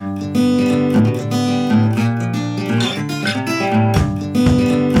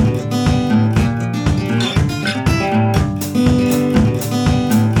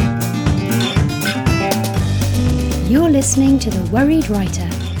Worried Writer,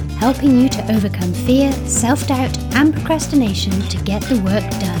 helping you to overcome fear, self-doubt and procrastination to get the work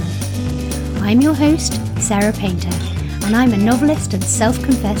done. I'm your host, Sarah Painter, and I'm a novelist and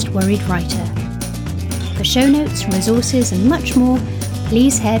self-confessed worried writer. For show notes, resources and much more,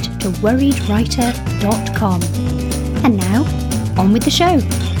 please head to worriedwriter.com. And now, on with the show.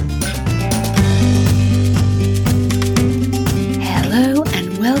 Hello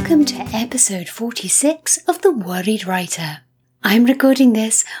and welcome to episode 46 of The Worried Writer. I'm recording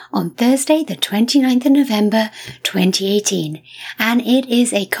this on Thursday the 29th of November 2018, and it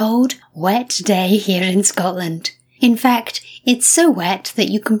is a cold, wet day here in Scotland. In fact, it's so wet that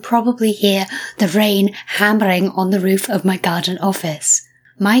you can probably hear the rain hammering on the roof of my garden office.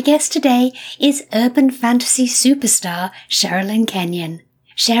 My guest today is urban fantasy superstar Sherrilyn Kenyon.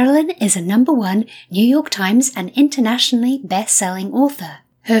 Sherrilyn is a #1 New York Times and internationally best-selling author.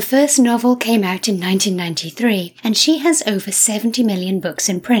 Her first novel came out in 1993, and she has over 70 million books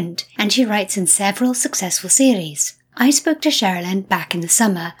in print, and she writes in several successful series. I spoke to Sherrilyn back in the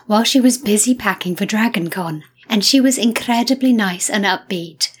summer while she was busy packing for DragonCon, and she was incredibly nice and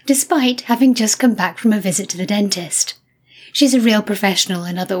upbeat, despite having just come back from a visit to the dentist. She's a real professional,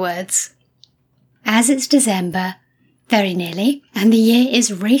 in other words. As it's December, very nearly, and the year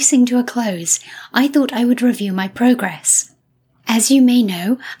is racing to a close, I thought I would review my progress. As you may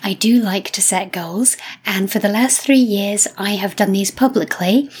know, I do like to set goals, and for the last 3 years I have done these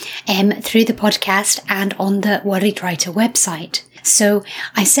publicly through the podcast and on the Worried Writer website. So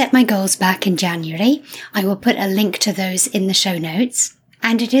I set my goals back in January. I will put a link to those in the show notes.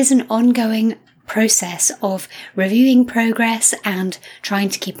 And it is an ongoing process of reviewing progress and trying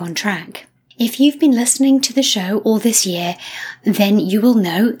to keep on track. If you've been listening to the show all this year, then you will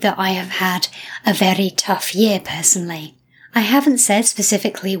know that I have had a very tough year personally. I haven't said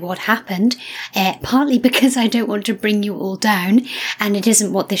specifically what happened, partly because I don't want to bring you all down, and it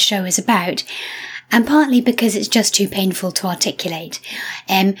isn't what this show is about, and partly because it's just too painful to articulate.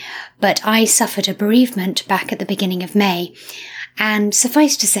 But I suffered a bereavement back at the beginning of May, and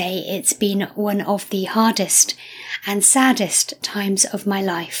suffice to say, it's been one of the hardest and saddest times of my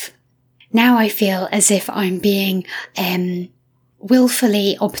life. Now I feel as if I'm being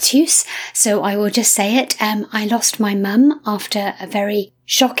willfully obtuse, so I will just say it. I lost my mum after a very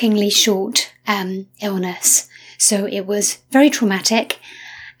shockingly short illness, so it was very traumatic,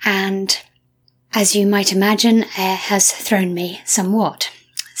 and as you might imagine, has thrown me somewhat.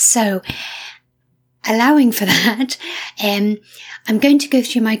 So, allowing for that, I'm going to go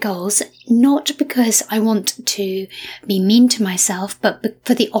through my goals, not because I want to be mean to myself, but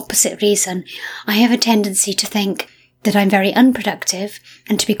for the opposite reason. I have a tendency to think that I'm very unproductive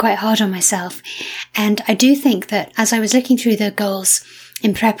and to be quite hard on myself. And I do think that as I was looking through the goals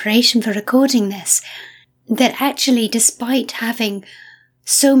in preparation for recording this, that actually despite having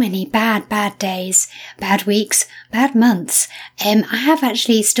so many bad days, bad weeks, bad months, I have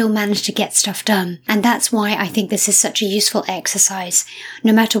actually still managed to get stuff done. And that's why I think this is such a useful exercise.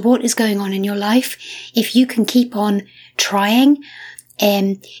 No matter what is going on in your life, if you can keep on trying,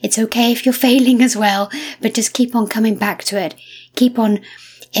 it's okay if you're failing as well, but just keep on coming back to it. Keep on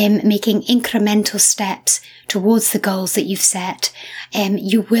making incremental steps towards the goals that you've set.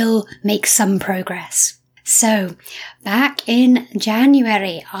 You will make some progress. So, back in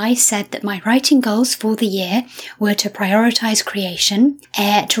January, I said that my writing goals for the year were to prioritise creation,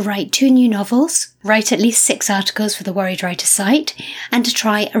 to write 2 new novels, write at least 6 articles for the Worried Writer site, and to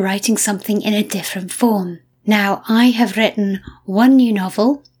try writing something in a different form. Now, I have written 1 new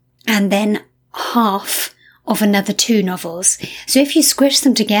novel and then half of another 2 novels. So if you squish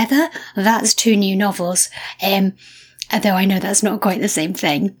them together, that's 2 new novels, although I know that's not quite the same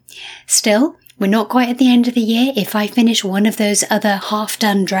thing. Still, we're not quite at the end of the year. If I finish one of those other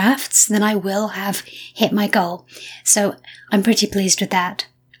half-done drafts, then I will have hit my goal. So I'm pretty pleased with that.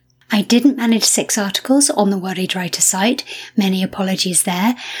 I didn't manage 6 articles on the Worried Writer site. Many apologies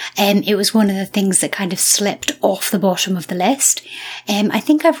there. It was one of the things that kind of slipped off the bottom of the list. I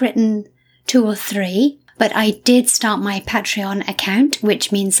think I've written 2 or 3. But I did start my Patreon account,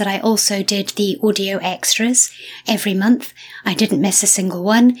 which means that I also did the audio extras every month. I didn't miss a single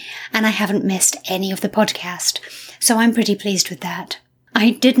one, and I haven't missed any of the podcast. So I'm pretty pleased with that.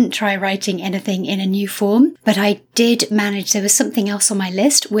 I didn't try writing anything in a new form, but I did manage, there was something else on my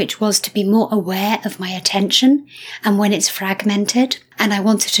list, which was to be more aware of my attention and when it's fragmented, and I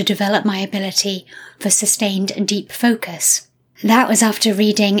wanted to develop my ability for sustained deep focus. That was after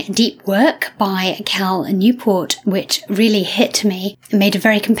reading Deep Work by Cal Newport, which really hit me and made a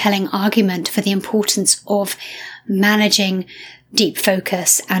very compelling argument for the importance of managing deep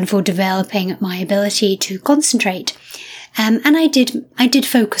focus and for developing my ability to concentrate. And I did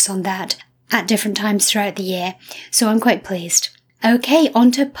focus on that at different times throughout the year, so I'm quite pleased. Okay,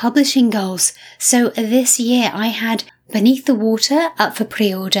 on to publishing goals. So this year I had Beneath the Water up for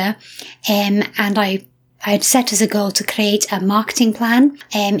pre-order, and I had set as a goal to create a marketing plan,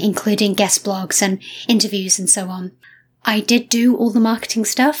 including guest blogs and interviews and so on. I did do all the marketing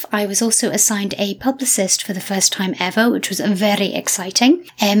stuff. I was also assigned a publicist for the first time ever, which was very exciting,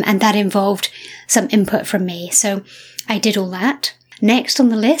 and that involved some input from me. So I did all that. Next on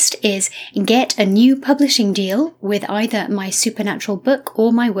the list is get a new publishing deal with either my supernatural book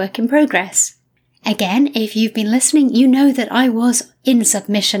or my work in progress. Again, if you've been listening, you know that I was in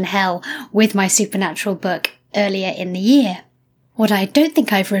submission hell with my supernatural book earlier in the year. What I don't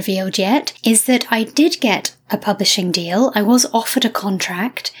think I've revealed yet is that I did get a publishing deal. I was offered a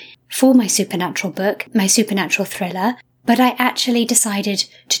contract for my supernatural book, my supernatural thriller, but I actually decided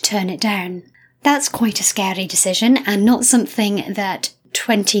to turn it down. That's quite a scary decision and not something that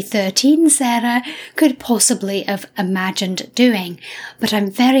 2013 Sarah could possibly have imagined doing. But I'm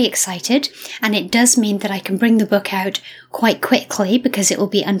very excited, and it does mean that I can bring the book out quite quickly because it will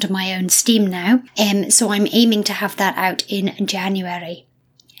be under my own steam now. So I'm aiming to have that out in January.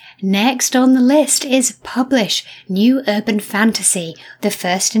 Next on the list is publish new urban fantasy, the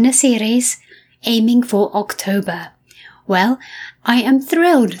first in a series, aiming for October. Well, I am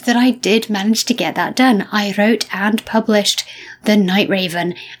thrilled that I did manage to get that done. I wrote and published The Night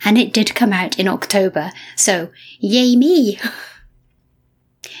Raven, and it did come out in October, so yay me!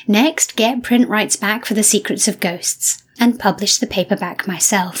 Next, get print rights back for The Secrets of Ghosts, and publish the paperback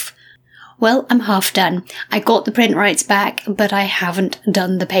myself. Well, I'm half done. I got the print rights back, but I haven't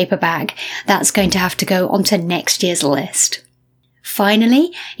done the paperback. That's going to have to go onto next year's list.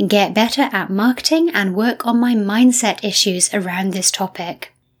 Finally, get better at marketing and work on my mindset issues around this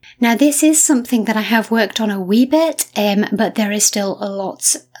topic. Now, this is something that I have worked on a wee bit, but there is still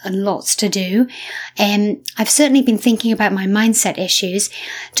lots and lots to do. I've certainly been thinking about my mindset issues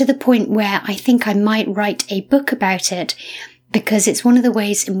to the point where I think I might write a book about it, because it's one of the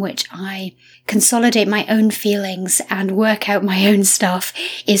ways in which I consolidate my own feelings and work out my own stuff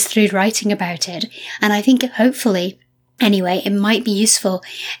is through writing about it. And I think hopefully, anyway, it might be useful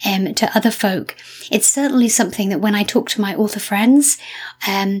to other folk. It's certainly something that when I talk to my author friends,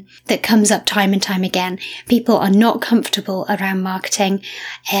 that comes up time and time again. People are not comfortable around marketing.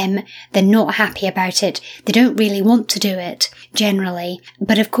 They're not happy about it. They don't really want to do it, generally.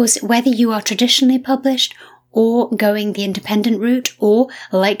 But of course, whether you are traditionally published or going the independent route, or,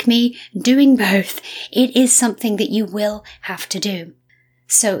 like me, doing both, it is something that you will have to do.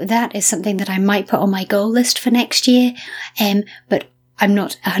 So that is something that I might put on my goal list for next year, but I'm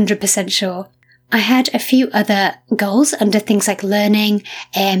not 100% sure. I had a few other goals under things like learning,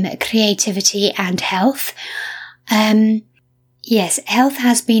 creativity and health. Yes, health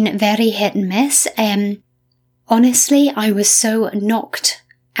has been very hit and miss. Honestly, I was so knocked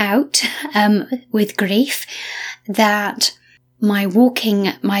out with grief that my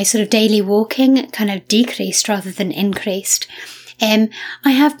sort of daily walking kind of decreased rather than increased. I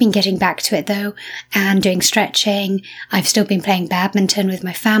have been getting back to it though, and doing stretching. I've still been playing badminton with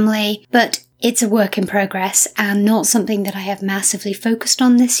my family, but it's a work in progress and not something that I have massively focused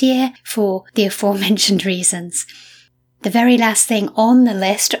on this year for the aforementioned reasons. The very last thing on the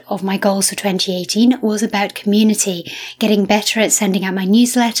list of my goals for 2018 was about community, getting better at sending out my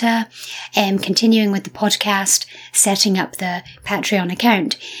newsletter, continuing with the podcast, setting up the Patreon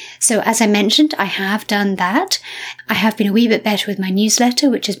account. So as I mentioned, I have done that. I have been a wee bit better with my newsletter,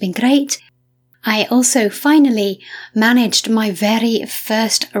 which has been great. I also finally managed my very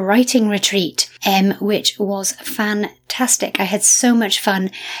first writing retreat, which was fantastic. I had so much fun.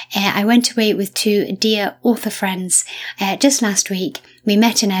 I went away with two dear author friends just last week. We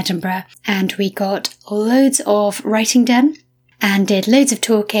met in Edinburgh and we got loads of writing done and did loads of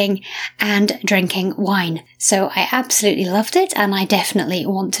talking and drinking wine. So I absolutely loved it and I definitely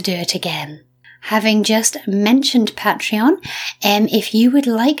want to do it again. Having just mentioned Patreon, if you would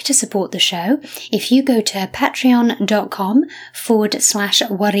like to support the show, if you go to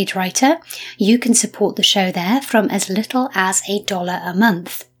patreon.com/worriedwriter, you can support the show there from as little as $1 a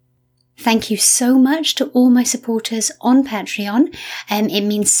month. Thank you so much to all my supporters on Patreon. It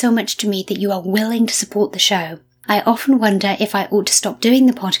means so much to me that you are willing to support the show. I often wonder if I ought to stop doing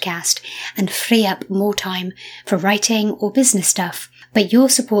the podcast and free up more time for writing or business stuff. But your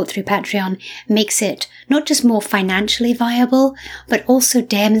support through Patreon makes it not just more financially viable, but also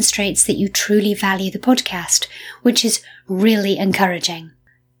demonstrates that you truly value the podcast, which is really encouraging.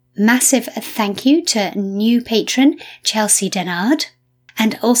 Massive thank you to new patron Chelsea Denard.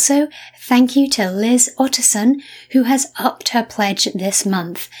 And also, thank you to Liz Otterson, who has upped her pledge this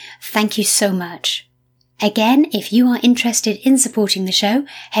month. Thank you so much. Again, if you are interested in supporting the show,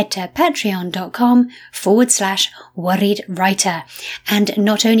 head to patreon.com/worriedwriter. And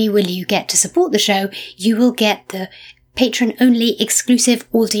not only will you get to support the show, you will get the patron-only exclusive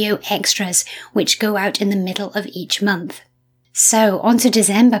audio extras, which go out in the middle of each month. So, on to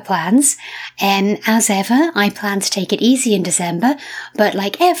December plans. As ever, I plan to take it easy in December, but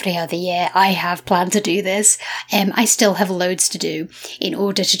like every other year, I have planned to do this. I still have loads to do in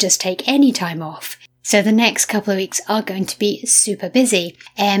order to just take any time off. So the next couple of weeks are going to be super busy.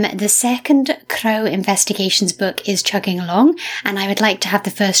 The second Crow Investigations book is chugging along, and I would like to have the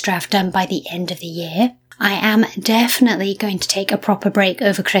first draft done by the end of the year. I am definitely going to take a proper break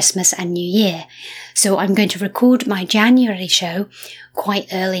over Christmas and New Year, so I'm going to record my January show quite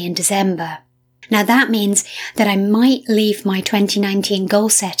early in December. Now that means that I might leave my 2019 goal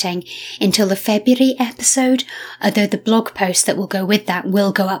setting until the February episode, although the blog post that will go with that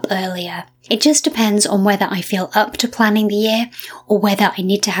will go up earlier. It just depends on whether I feel up to planning the year or whether I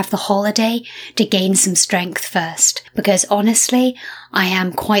need to have the holiday to gain some strength first. Because honestly, I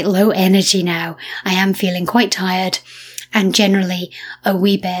am quite low energy now. I am feeling quite tired and generally a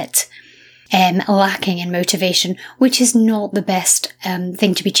wee bit lacking in motivation, which is not the best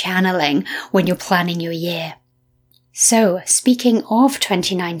thing to be channeling when you're planning your year. So, speaking of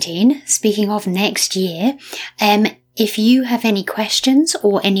 2019, speaking of next year, if you have any questions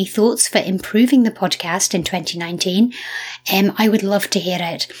or any thoughts for improving the podcast in 2019, I would love to hear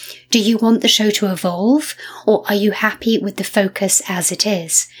it. Do you want the show to evolve, or are you happy with the focus as it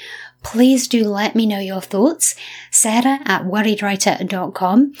is? Please do let me know your thoughts,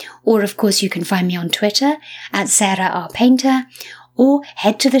 sarah@worriedwriter.com, or of course you can find me on Twitter @SarahRPainter, or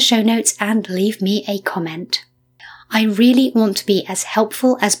head to the show notes and leave me a comment. I really want to be as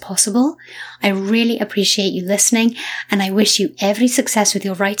helpful as possible. I really appreciate you listening, and I wish you every success with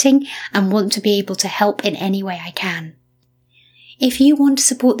your writing and want to be able to help in any way I can. If you want to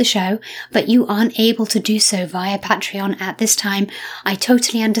support the show, but you aren't able to do so via Patreon at this time, I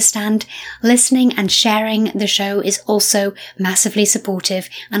totally understand. Listening and sharing the show is also massively supportive,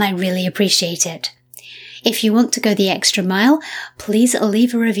 and I really appreciate it. If you want to go the extra mile, please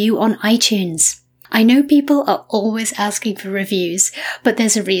leave a review on iTunes. I know people are always asking for reviews, but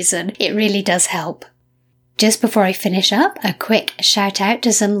there's a reason. It really does help. Just before I finish up, a quick shout out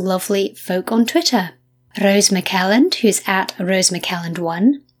to some lovely folk on Twitter. Rose McKelland, who's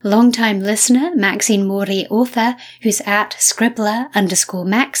 @RoseMcKelland1. Long-time listener, Maxine Morey author, who's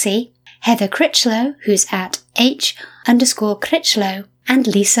 @Scribbler_Maxie. Heather Critchlow, who's @H_Critchlow. And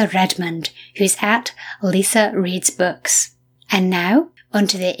Lisa Redmond, who's @Lisa Reads Books. And now,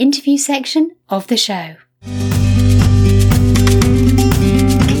 onto the interview section of the show.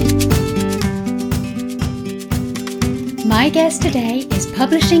 My guest today is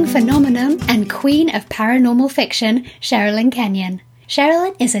publishing phenomenon and queen of paranormal fiction, Sherrilyn Kenyon.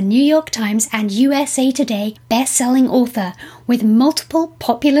 Sherrilyn is a New York Times and USA Today best-selling author with multiple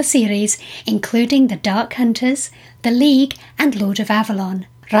popular series, including The Dark Hunters, The League, and Lord of Avalon.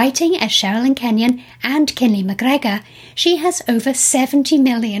 Writing as Sherrilyn Kenyon and Kinley McGregor, she has over 70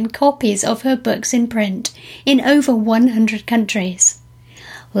 million copies of her books in print in over 100 countries.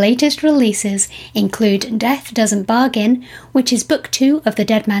 Latest releases include Death Doesn't Bargain, which is book 2 of the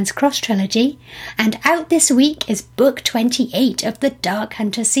Dead Man's Cross trilogy, and out this week is book 28 of the Dark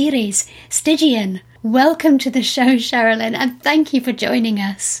Hunter series, Stygian. Welcome to the show, Sherrilyn, and thank you for joining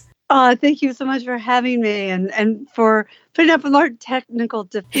us. Oh, thank you so much for having me and for putting up with our technical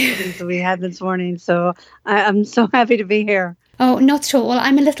difficulties that we had this morning. So I'm so happy to be here. Oh, not at all. Well,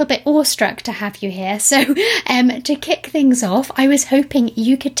 I'm a little bit awestruck to have you here. So to kick things off, I was hoping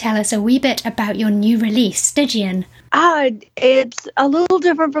you could tell us a wee bit about your new release, Stygian. It's a little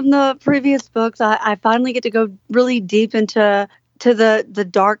different from the previous books. I finally get to go really deep into the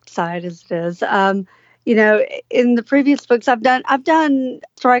dark side, as it is. You know, in the previous books I've done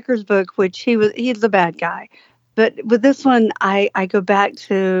Stryker's book, which he's the bad guy. But with this one, I go back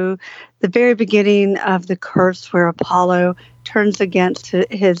to the very beginning of the curse where Apollo turns against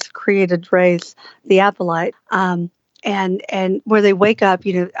his created race, the Acolyte, and where they wake up,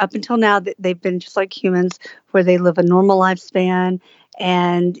 you know, up until now they've been just like humans, where they live a normal lifespan.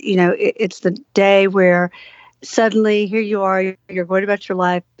 And, you know, it's the day where suddenly here you are, you're going about your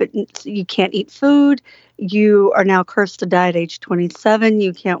life, but you can't eat food. You are now cursed to die at age 27.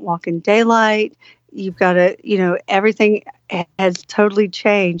 You can't walk in daylight. You've got to, you know, everything has totally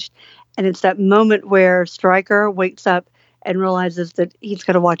changed. And it's that moment where Stryker wakes up and realizes that he's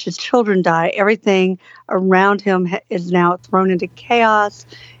got to watch his children die. Everything around him is now thrown into chaos.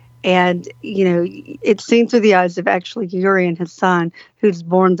 And, it's seen through the eyes of actually Yuri and his son, who's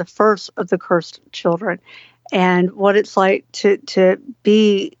born the first of the cursed children. And what it's like to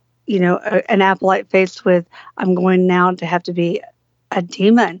be, an acolyte faced with, I'm going now to have to be a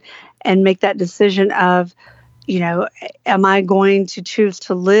demon, and make that decision of, am I going to choose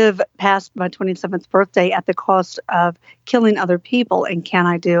to live past my 27th birthday at the cost of killing other people? And can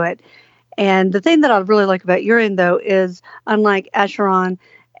I do it? And the thing that I really like about Urian, though, is unlike Acheron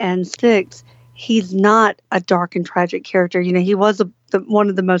and Styx, he's not a dark and tragic character. He was one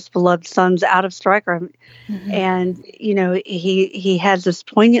of the most beloved sons out of Stryker. Mm-hmm. And, he has this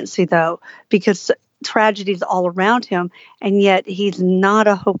poignancy, though, because tragedies all around him, and yet he's not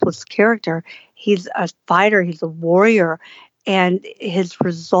a hopeless character. He's a fighter, he's a warrior, and his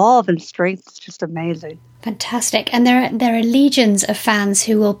resolve and strength is just amazing. Fantastic. And there are legions of fans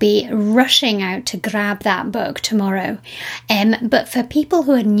who will be rushing out to grab that book tomorrow. But for people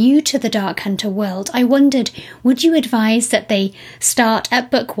who are new to the Dark Hunter world, I wondered, would you advise that they start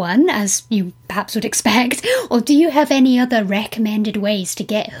at book 1, as you perhaps would expect, or do you have any other recommended ways to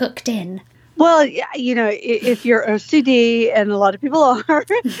get hooked in? Well, if you're OCD, and a lot of people are, of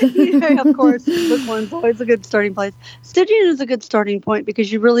course, book 1's always a good starting place. Stygian is a good starting point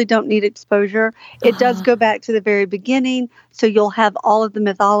because you really don't need exposure. It does go back to the very beginning, so you'll have all of the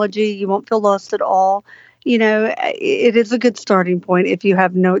mythology. You won't feel lost at all. It is a good starting point. If you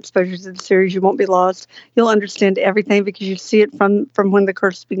have no exposure to the series, you won't be lost. You'll understand everything because you see it from when the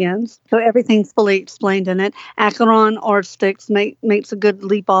curse begins. So everything's fully explained in it. Acheron or Styx makes a good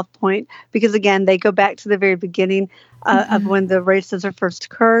leap-off point because, again, they go back to the very beginning of when the races are first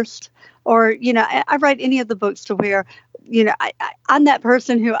cursed. Or, I write any of the books to where, I'm that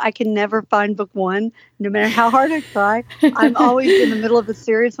person who I can never find book 1, no matter how hard I try. I'm always in the middle of a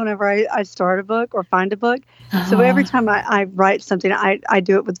series whenever I start a book or find a book. So every time I write something, I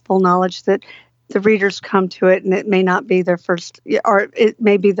do it with full knowledge that the readers come to it, and it may not be their first, or it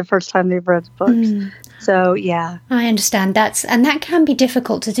may be the first time they've read the books. So, yeah. I understand. And that can be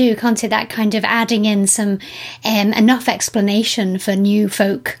difficult to do, can't it? That kind of adding in some enough explanation for new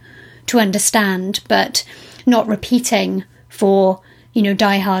folk to understand, but not repeating for,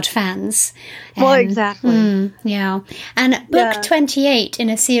 diehard fans. Well, exactly. Yeah. And book 28 in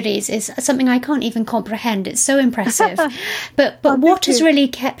a series is something I can't even comprehend. It's so impressive. But what has really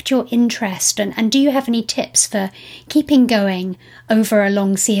kept your interest? And do you have any tips for keeping going over a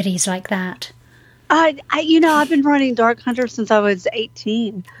long series like that? I've been writing Dark Hunter since I was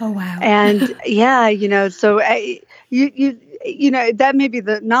 18. Oh, wow. And so that may be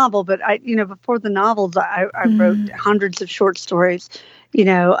the novel, but before the novels, I wrote hundreds of short stories.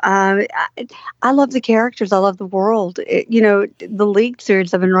 I love the characters. I love the world. The League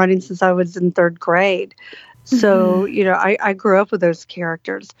series I've been writing since I was in 3rd grade. So, I grew up with those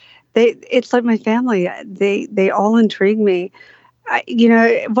characters. It's like my family. They all intrigue me.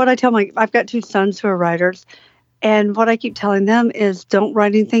 What I tell I've got 2 sons who are writers, and what I keep telling them is don't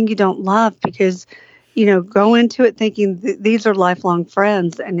write anything you don't love, because go into it thinking these are lifelong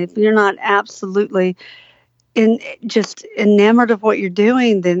friends. And if you're not absolutely just enamored of what you're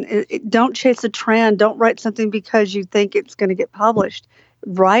doing, then don't chase a trend. Don't write something because you think it's going to get published.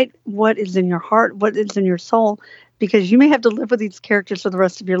 Write what is in your heart, what is in your soul, because you may have to live with these characters for the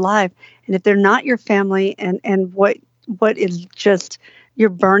rest of your life. And if they're not your family and what is just you're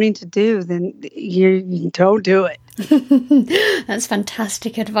burning to do, then you don't do it. That's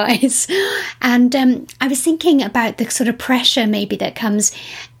fantastic advice. And I was thinking about the sort of pressure maybe that comes.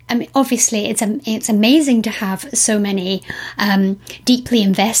 I mean, obviously, it's amazing to have so many deeply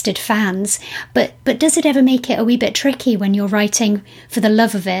invested fans, but does it ever make it a wee bit tricky when you're writing for the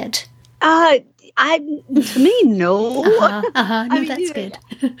love of it? To me, no. No, that's good.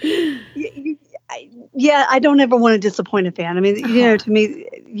 I don't ever want to disappoint a fan. I mean, to me,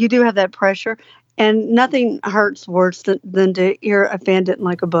 you do have that pressure, and nothing hurts worse than to hear a fan didn't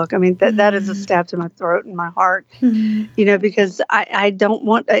like a book. I mean, that is a stab to my throat and my heart, because I don't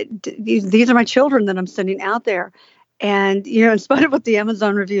want, these are my children that I'm sending out there. And, in spite of what the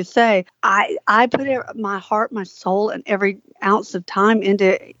Amazon reviews say, I put my heart, my soul, and every ounce of time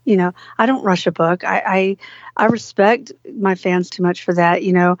into, I don't rush a book. I respect my fans too much for that.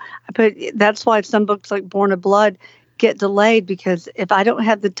 That's why some books like Born of Blood get delayed, because if I don't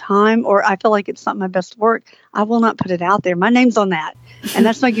have the time, or I feel like it's not my best work, I will not put it out there. My name's on that. And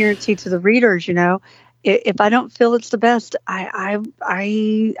that's my guarantee to the readers. If I don't feel it's the best, I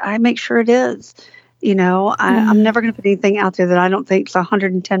make sure it is. I'm never going to put anything out there that I don't think is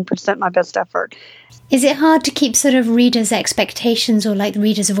 110% my best effort. Is it hard to keep sort of readers' expectations or like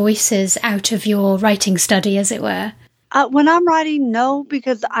readers' voices out of your writing study, as it were? When I'm writing, no,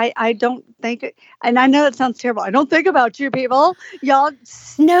 because I don't think, and I know that sounds terrible. I don't think about you people, y'all.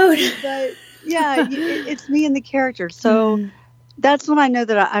 No. But yeah, it's me and the character. So that's when I know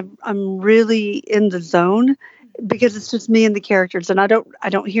that I'm really in the zone, because it's just me and the characters, and I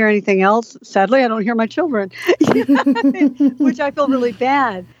don't hear anything else. Sadly, I don't hear my children, which I feel really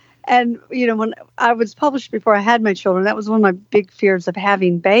bad. And, when I was published before I had my children, that was one of my big fears of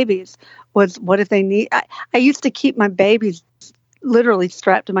having babies was, what if they need, I used to keep my babies literally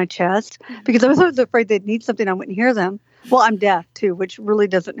strapped to my chest because I was always afraid they'd need something. I wouldn't hear them. Well, I'm deaf too, which really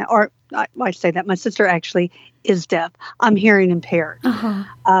doesn't, or I say that my sister actually is deaf. I'm hearing impaired.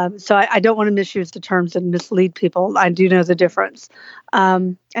 So I don't want to misuse the terms and mislead people. I do know the difference.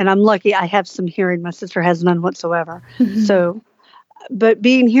 And I'm lucky I have some hearing. My sister has none whatsoever. So, but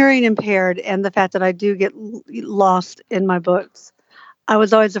being hearing impaired and the fact that I do get lost in my books, I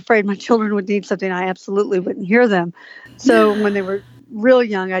was always afraid my children would need something. I absolutely wouldn't hear them. So when they were real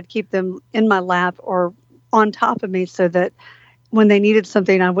young, I'd keep them in my lap or on top of me so that when they needed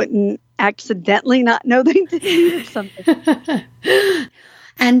something, I wouldn't accidentally not know they needed something.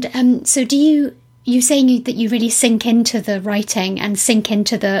 And so do you saying that you really sink into the writing and sink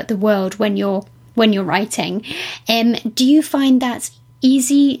into the world when you're writing, do you find that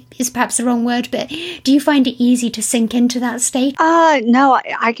easy is perhaps the wrong word, but do you find it easy to sink into that state? No,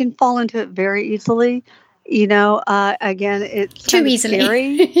 I can fall into it very easily. Again, it's too easily.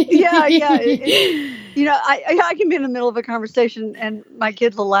 Scary. Yeah. I can be in the middle of a conversation and my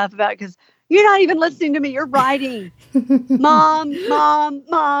kids will laugh about it because you're not even listening to me. You're writing. Mom.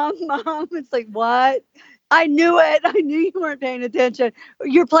 It's like, what? I knew it. I knew you weren't paying attention.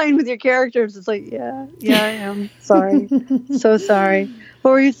 You're playing with your characters. It's like, yeah, I am. Sorry. So sorry.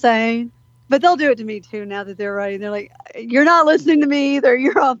 What were you saying? But they'll do it to me too now that they're writing. They're like, you're not listening to me either.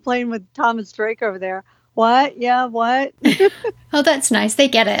 You're off playing with Thomas Drake over there. What? Yeah, what? Oh, that's nice. They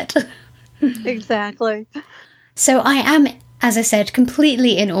get it. Exactly. So I am, as I said,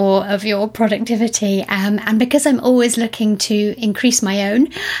 completely in awe of your productivity. And because I'm always looking to increase my own,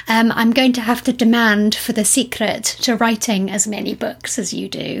 I'm going to have to demand for the secret to writing as many books as you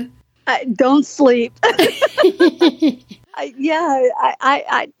do. Don't sleep. I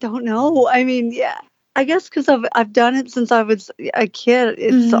don't know. I mean, yeah, I guess because I've done it since I was a kid.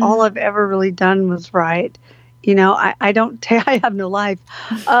 It's all I've ever really done was write. I don't. I have no life.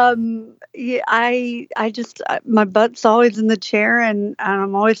 I just my butt's always in the chair, and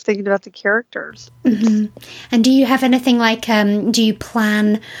I'm always thinking about the characters. And do you have anything like? Do you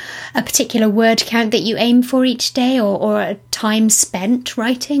plan a particular word count that you aim for each day, or a time spent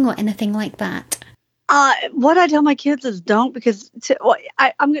writing, or anything like that? What I tell my kids is don't, because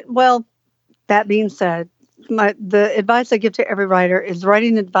that being said, the advice I give to every writer is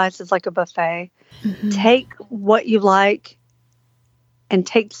writing advice is like a buffet. Take what you like and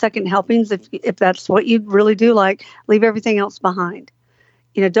take second helpings if that's what you really do like. Leave everything else behind.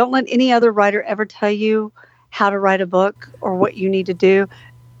 Don't let any other writer ever tell you how to write a book or what you need to do,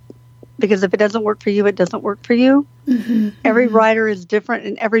 because if it doesn't work for you, it doesn't work for you. Every writer is different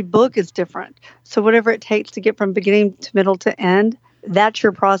and every book is different. So whatever it takes to get from beginning to middle to end, that's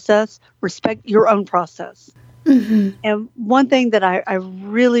your process. Respect your own process. And one thing that I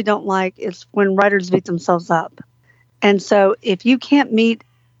really don't like is when writers beat themselves up. And so if you can't meet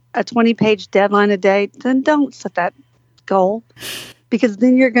a 20-page deadline a day, then don't set that goal, because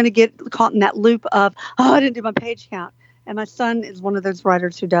then you're going to get caught in that loop of, I didn't do my page count. And my son is one of those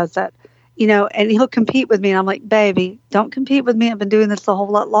writers who does that, and he'll compete with me. And I'm like, baby, don't compete with me. I've been doing this a whole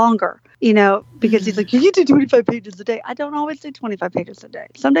lot longer, because he's like, you do 25 pages a day. I don't always do 25 pages a day.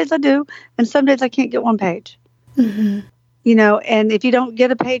 Some days I do. And some days I can't get one page, and if you don't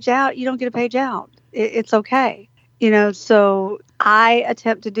get a page out, you don't get a page out. It's okay. So I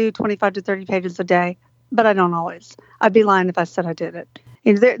attempt to do 25 to 30 pages a day, but I don't always. I'd be lying if I said I did it.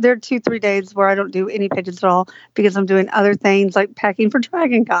 There are 2-3 days where I don't do any pages at all because I'm doing other things like packing for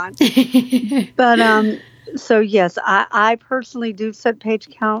Dragon Con. But so yes, I personally do set page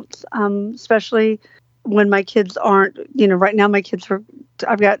counts, especially when my kids aren't. Right now my kids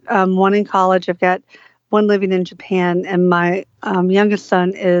I've got one in college, I've got one living in Japan, and my youngest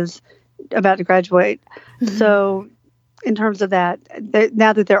son is about to graduate. So in terms of that,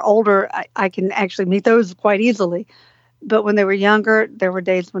 now that they're older, I can actually meet those quite easily. But when they were younger, there were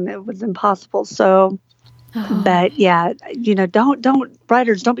days when it was impossible. So, but yeah, don't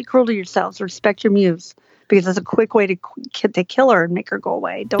writers, don't be cruel to yourselves. Respect your muse, because it's a quick way to kill her and make her go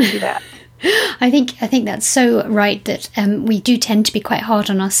away. Don't do that. I think that's so right, that we do tend to be quite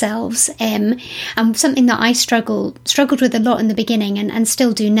hard on ourselves, and something that I struggled with a lot in the beginning, and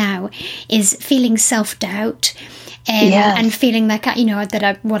still do now, is feeling self-doubt. And feeling like,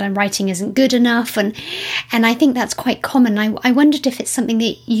 what I'm writing isn't good enough, and I think that's quite common. I wondered if it's something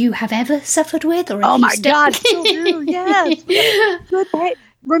that you have ever suffered with, or if oh my God, still do. Yes, good page.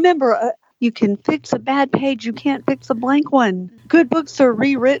 Remember, you can fix a bad page, you can't fix a blank one. Good books are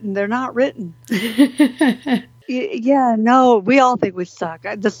rewritten; they're not written. Yeah, no, we all think we suck.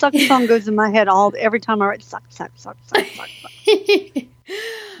 The suck song goes in my head every time I write suck.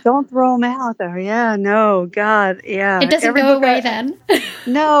 Don't throw them out there. Yeah, no, God, yeah. It doesn't go away then.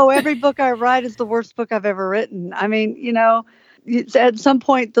 No, every book I write is the worst book I've ever written. I mean, at some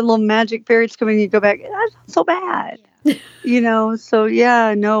point the little magic fairies come in and you go back, that's not so bad. Yeah. So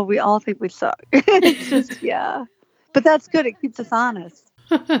yeah, no, we all think we suck. It's just, yeah. But that's good. It keeps us honest.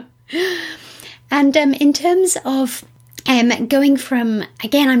 And in terms of going from,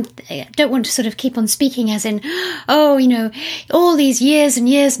 again, I don't want to sort of keep on speaking as in, all these years and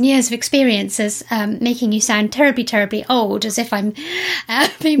years and years of experiences, making you sound terribly, terribly old, as if I'm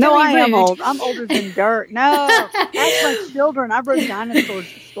being No, very rude. am old. I'm older than dirt. No, that's my children. I wrote dinosaurs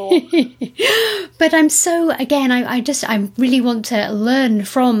at school. But I'm so, again, I really want to learn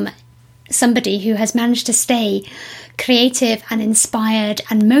from somebody who has managed to stay creative and inspired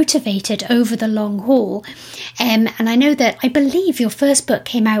and motivated over the long haul. And I know that, I believe your first book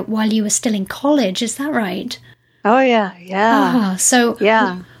came out while you were still in college. Is that right? Oh, yeah. So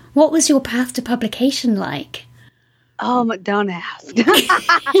yeah. What was your path to publication like? Oh, don't ask.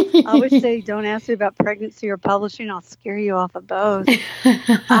 I always say, don't ask me about pregnancy or publishing. I'll scare you off of both.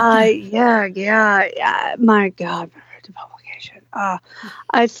 Yeah. My God, to publication.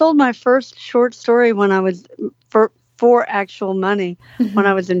 I sold my first short story when I was for actual money when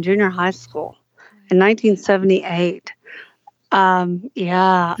I was in junior high school in 1978.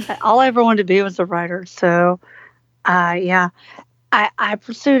 All I ever wanted to be was a writer. So, I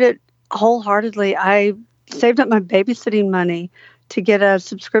pursued it wholeheartedly. I saved up my babysitting money to get a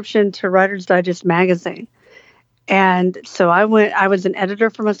subscription to Writer's Digest magazine. And so I was an editor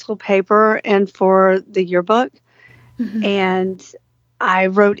for my school paper and for the yearbook. Mm-hmm. And I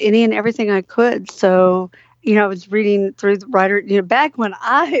wrote any and everything I could. So, I was reading through the writer, back in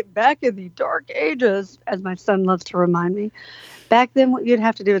the dark ages, as my son loves to remind me, back then what you'd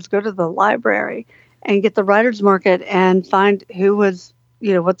have to do is go to the library and get the writer's market and find who was,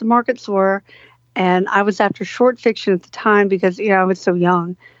 what the markets were. And I was after short fiction at the time because, I was so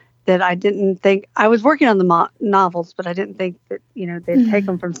young that I didn't think, I was working on the novels, but I didn't think that, they'd take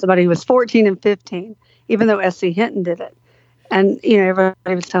them from somebody who was 14 and 15, even though S.C. Hinton did it. And,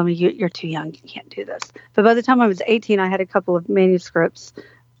 everybody was telling me, you're too young, you can't do this. But by the time I was 18, I had a couple of manuscripts.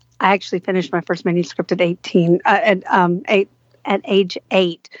 I actually finished my first manuscript at 18, at age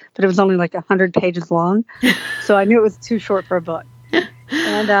 8, but it was only like 100 pages long. So I knew it was too short for a book.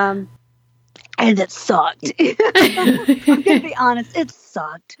 And it sucked. I'm going to be honest, it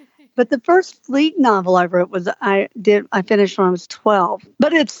sucked. But the first Fleet novel I wrote I finished when I was 12,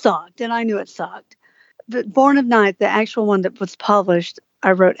 but it sucked, and I knew it sucked. But Born of Night, the actual one that was published,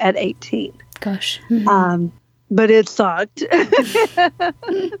 I wrote at 18. Gosh. But it sucked.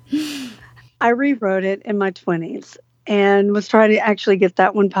 I rewrote it in my 20s and was trying to actually get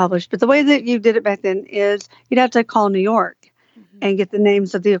that one published. But the way that you did it back then is you'd have to call New York and get the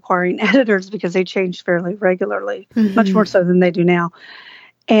names of the acquiring editors because they changed fairly regularly, much more so than they do now.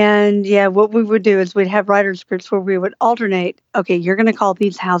 And what we would do is we'd have writers groups where we would alternate. Okay, you're going to call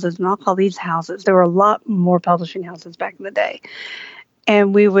these houses and I'll call these houses. There were a lot more publishing houses back in the day.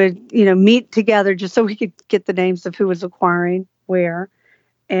 And we would, meet together just so we could get the names of who was acquiring where.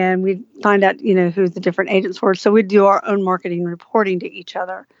 And we'd find out, who the different agents were. So we'd do our own marketing reporting to each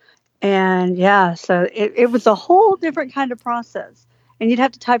other. And so it was a whole different kind of process. And you'd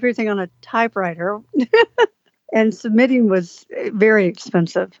have to type everything on a typewriter. And submitting was very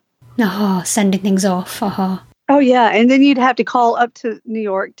expensive. Sending things off. Oh, yeah. And then you'd have to call up to New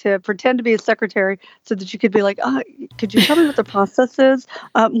York to pretend to be a secretary so that you could be like, could you tell me what the process is?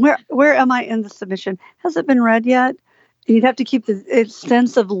 Where am I in the submission? Has it been read yet? And you'd have to keep the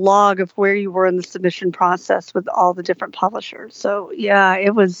extensive log of where you were in the submission process with all the different publishers. So,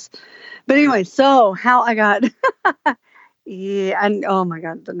 it was. But anyway, so how I got. And oh, my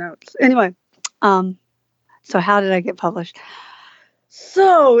God, the notes. Anyway, so how did I get published?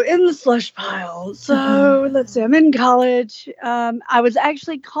 So in the slush pile. So let's see. I'm in college. I was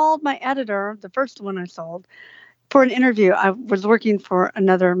actually called my editor, the first one I sold, for an interview. I was working for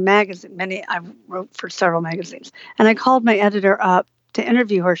another magazine. I wrote for several magazines. And I called my editor up to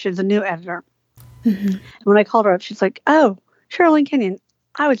interview her. She was a new editor. Mm-hmm. And when I called her up, she's like, "Oh, Sherrilyn Kenyon,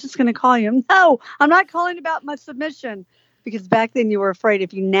 I was just going to call you." "No, I'm not calling about my submission." Because back then you were afraid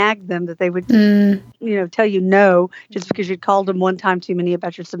if you nagged them that they would, tell you no just because you'd called them one time too many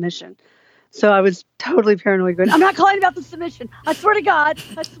about your submission. So I was totally paranoid going, "I'm not calling about the submission. I swear to God,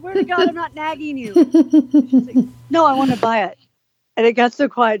 I'm not nagging you." She's like, "No, I want to buy it." And it got so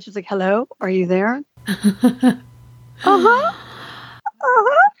quiet. She's like, "Hello, are you there?" Uh-huh.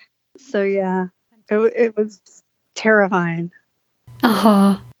 Uh-huh. So yeah, it was terrifying.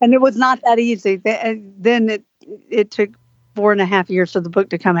 Uh-huh. And it was not that easy. Then it took 4.5 years for the book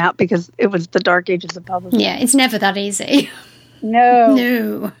to come out because it was the dark ages of publishing. Yeah, it's never that easy.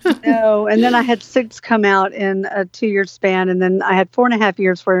 No. No. And then I had 6 come out in a 2-year span. And then I had 4.5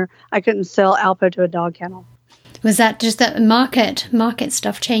 years where I couldn't sell Alpo to a dog kennel. Was that just that market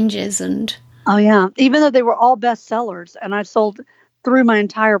stuff changes and... Oh, yeah. Even though they were all bestsellers. And I sold through my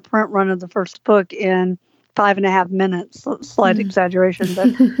entire print run of the first book in 5.5 minutes. Slight exaggeration,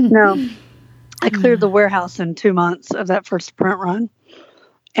 but no. I cleared the warehouse in 2 months of that first print run.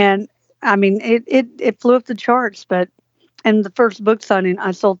 And I mean, it flew up the charts, but in the first book signing, I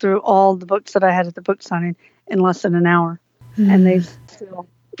sold through all the books that I had at the book signing in less than an hour. And they still,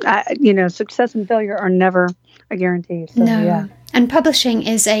 success and failure are never a guarantee. So, no. Yeah. And publishing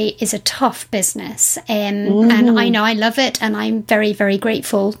is a tough business. And I know I love it and I'm very, very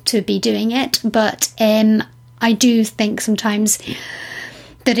grateful to be doing it. But I do think sometimes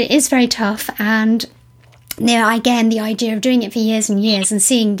that it is very tough. And again, the idea of doing it for years and years and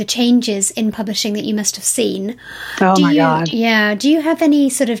seeing the changes in publishing that you must have seen. Oh, my God. Yeah. Do you have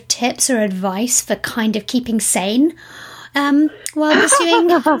any sort of tips or advice for kind of keeping sane while pursuing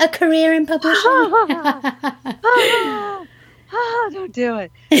a career in publishing? Don't do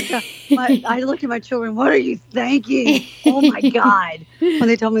it. I look at my children. What are you thinking? Oh, my God. When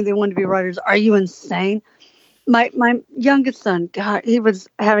they told me they wanted to be writers, are you insane? My youngest son, God, he was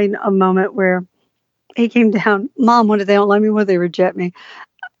having a moment where he came down. "Mom, what if they don't like me? What if they reject me?"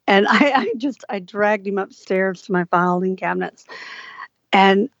 And I dragged him upstairs to my filing cabinets.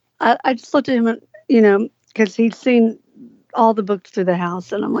 And I just looked at him, and, because he'd seen all the books through the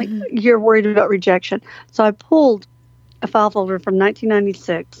house. And I'm like, "You're worried about rejection." So I pulled a file folder from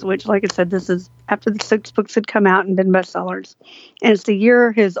 1996, which, like I said, this is after the 6 books had come out and been bestsellers. And it's the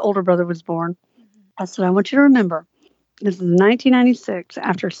year his older brother was born. I said, "I want you to remember, this is 1996,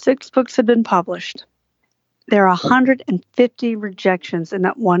 after 6 books had been published. There are 150 rejections in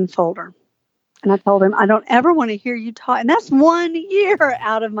that one folder." And I told him, "I don't ever want to hear you talk." And that's 1 year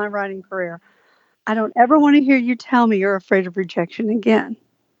out of my writing career. "I don't ever want to hear you tell me you're afraid of rejection again."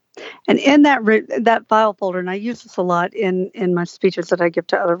 And in that file folder, and I use this a lot in my speeches that I give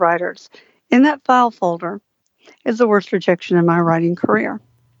to other writers, in that file folder is the worst rejection in my writing career.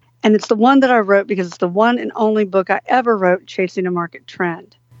 And it's the one that I wrote because it's the one and only book I ever wrote chasing a market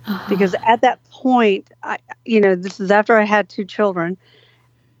trend. Uh-huh. Because at that point, this is after I had 2 children,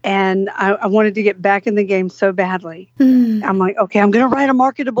 and I wanted to get back in the game so badly. I'm like, okay, I'm going to write a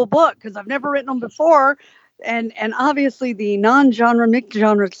marketable book because I've never written them before. And obviously the non-genre, mixed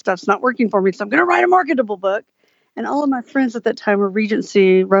genre stuff's not working for me. So I'm going to write a marketable book. And all of my friends at that time were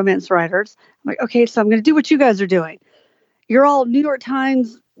Regency romance writers. I'm like, okay, so I'm going to do what you guys are doing. You're all New York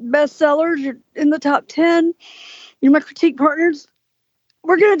Times bestsellers. You're in the top 10. You're my critique partners.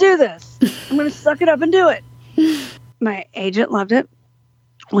 We're going to do this. I'm going to suck it up and do it. My agent loved it.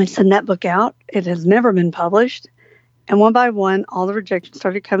 We sent that book out. It has never been published. And one by one, all the rejections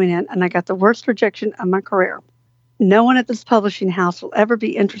started coming in, and I got the worst rejection of my career. "No one at this publishing house will ever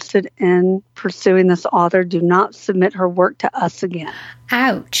be interested in pursuing this author. Do not submit her work to us again."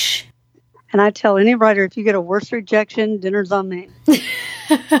 Ouch. And I tell any writer, if you get a worse rejection, dinner's on me.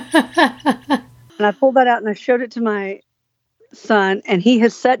 And I pulled that out and I showed it to my son, and he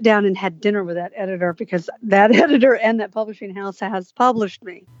has sat down and had dinner with that editor because that editor and that publishing house has published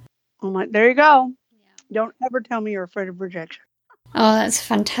me. I'm like, there you go. Don't ever tell me you're afraid of rejection. Oh, that's a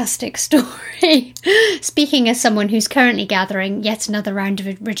fantastic story. Speaking as someone who's currently gathering yet another round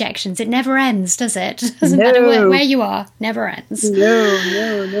of rejections, it never ends, does it? Doesn't matter where you are, never ends.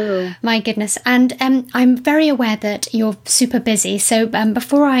 No. My goodness. And I'm very aware that you're super busy. So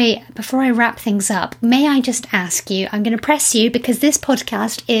before I wrap things up, may I just ask you, I'm going to press you because this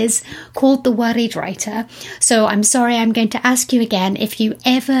podcast is called The Worried Writer. So I'm sorry, I'm going to ask you again, if you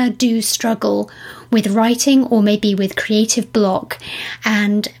ever do struggle with writing or maybe with creative block,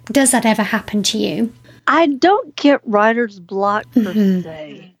 and does that ever happen to you? I don't get writer's block per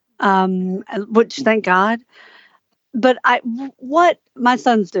se, which thank God. but what my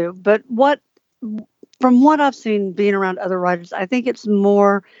sons do, but from what I've seen being around other writers, I think it's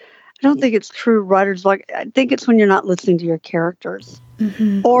more, I don't think it's true writers. Like, I think it's when you're not listening to your characters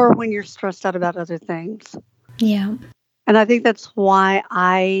or when you're stressed out about other things. Yeah. And I think that's why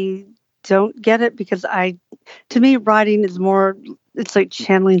I don't get it, because to me, writing is more, it's like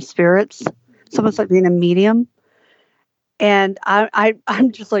channeling spirits. It's almost like being a medium. And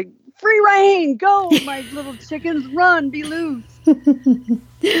I'm just like, free reign, go, my little chickens, run, be loose.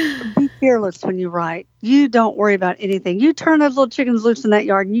 Be fearless when you write. You don't worry about anything. You turn those little chickens loose in that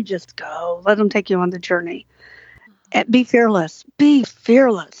yard and you just go. Let them take you on the journey. And be fearless. Be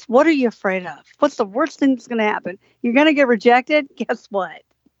fearless. What are you afraid of? What's the worst thing that's going to happen? You're going to get rejected. Guess what?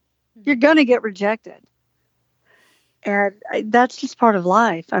 You're going to get rejected. And that's just part of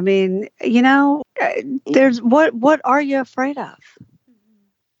life. I mean, there's what are you afraid of?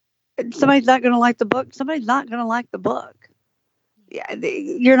 Somebody's not going to like the book. Somebody's not going to like the book. Yeah,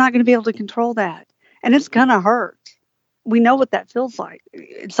 you're not going to be able to control that. And it's going to hurt. We know what that feels like.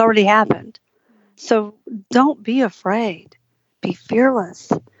 It's already happened. So don't be afraid. Be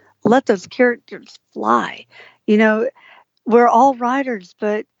fearless. Let those characters fly. We're all writers,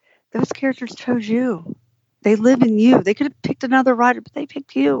 but those characters chose you. They live in you. They could have picked another writer, but they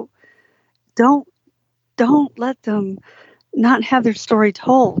picked you. Don't let them not have their story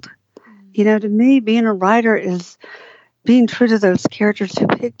told. To me, being a writer is being true to those characters who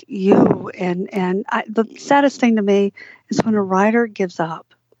picked you. And the saddest thing to me is when a writer gives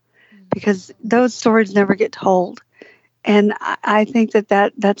up, because those stories never get told. And I think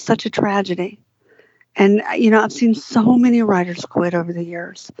that's such a tragedy. And, I've seen so many writers quit over the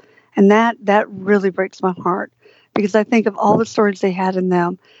years. And that really breaks my heart, because I think of all the stories they had in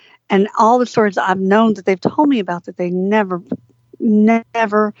them and all the stories I've known that they've told me about that they never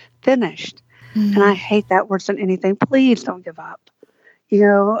finished. And I hate that worse than anything. Please don't give up.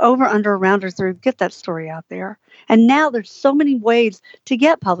 Over, under, around, or through, get that story out there. And now there's so many ways to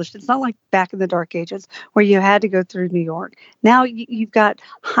get published. It's not like back in the dark ages where you had to go through New York. Now you've got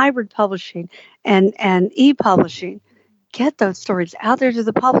hybrid publishing and e-publishing. Get those stories out there to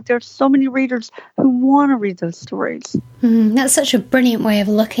the public. There are so many readers who want to read those stories. That's such a brilliant way of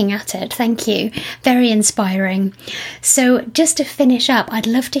looking at it. Thank you. Very inspiring. So just to finish up, I'd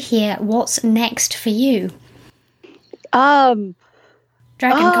love to hear what's next for you. DragonCon.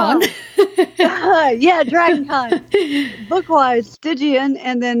 Yeah, DragonCon. Book-wise, Stygian,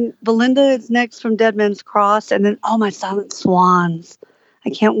 and then Belinda is next from Dead Man's Cross, and then My Silent Swans. I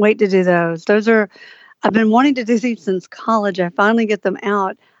can't wait to do those. I've been wanting to do these since college. I finally get them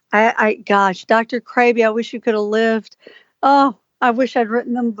out. Gosh, Dr. Kraby, I wish you could have lived. Oh, I wish I'd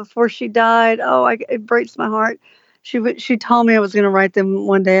written them before she died. Oh, it breaks my heart. She told me I was going to write them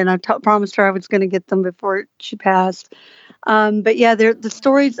one day, and I promised her I was going to get them before she passed. But yeah, they're the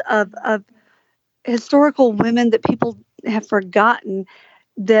stories of historical women that people have forgotten,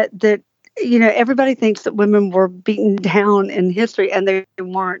 that everybody thinks that women were beaten down in history, and they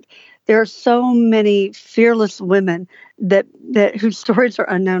weren't. There are so many fearless women that whose stories are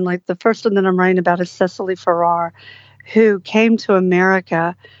unknown. Like the first one that I'm writing about is Cecily Farrar, who came to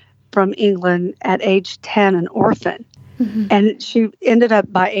America from England at age 10, an orphan. And she ended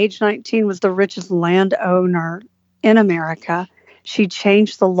up, by age 19, was the richest landowner in America. She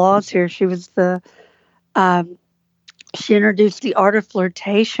changed the laws here. She was she introduced the art of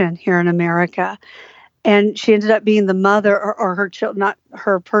flirtation here in America. And she ended up being the mother, or her children, not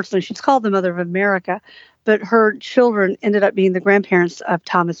her personally, she's called the mother of America, but her children ended up being the grandparents of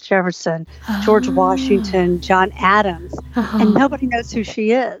Thomas Jefferson, George Washington, John Adams, and nobody knows who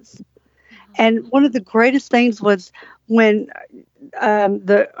she is. And one of the greatest things was when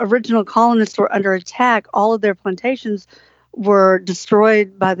the original colonists were under attack, all of their plantations were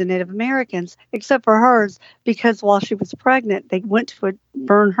destroyed by the Native Americans, except for hers, because while she was pregnant, they went to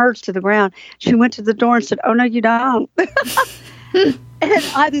burn hers to the ground. She went to the door and said, "Oh, no, you don't." And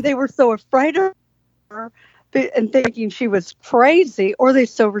either they were so afraid of her and thinking she was crazy, or they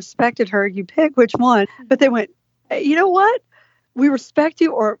so respected her. You pick which one. But they went, "You know what? We respect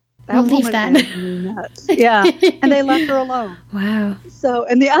you," or we'll leave that. Nuts. Yeah. And they left her alone. Wow. So,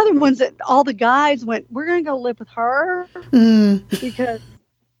 and the other ones that all the guys went, "We're going to go live with her because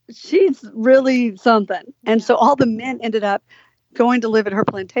she's really something." And so all the men ended up going to live at her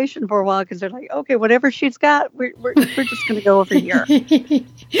plantation for a while, because they're like, "Okay, whatever she's got, we're just going to go over here."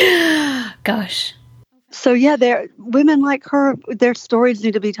 Gosh. So yeah, women like her, their stories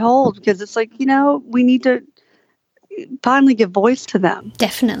need to be told, because it's like, we need to finally give voice to them.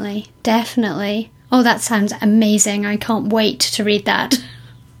 Definitely. Oh, that sounds amazing. I can't wait to read that.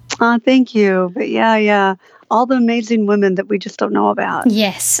 Thank you. But yeah. all the amazing women that we just don't know about.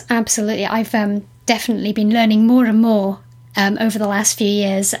 Yes, absolutely. I've definitely been learning more and more over the last few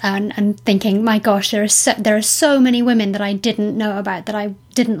years, and thinking, my gosh, there are so many women that I didn't know about, that I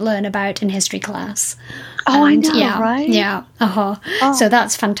didn't learn about in history class. Oh, And, I know, right? Yeah. So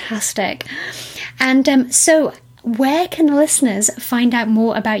that's fantastic. And so where can listeners find out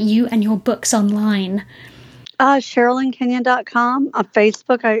more about you and your books online? SherrilynKenyon.com. On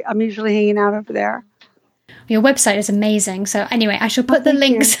Facebook, I'm usually hanging out over there. Your website is amazing. So anyway, I shall put the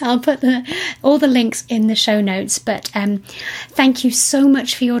links. I'll put all the links in the show notes. But thank you so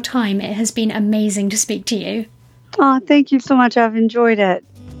much for your time. It has been amazing to speak to you. Oh, thank you so much. I've enjoyed it.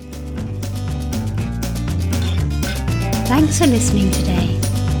 Thanks for listening today.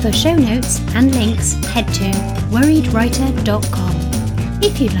 For show notes and links, head to worriedwriter.com.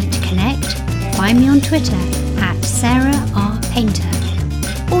 If you'd like to connect, find me on Twitter @SarahRPainter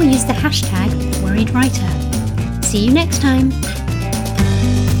or use the hashtag worriedwriter. See you next time.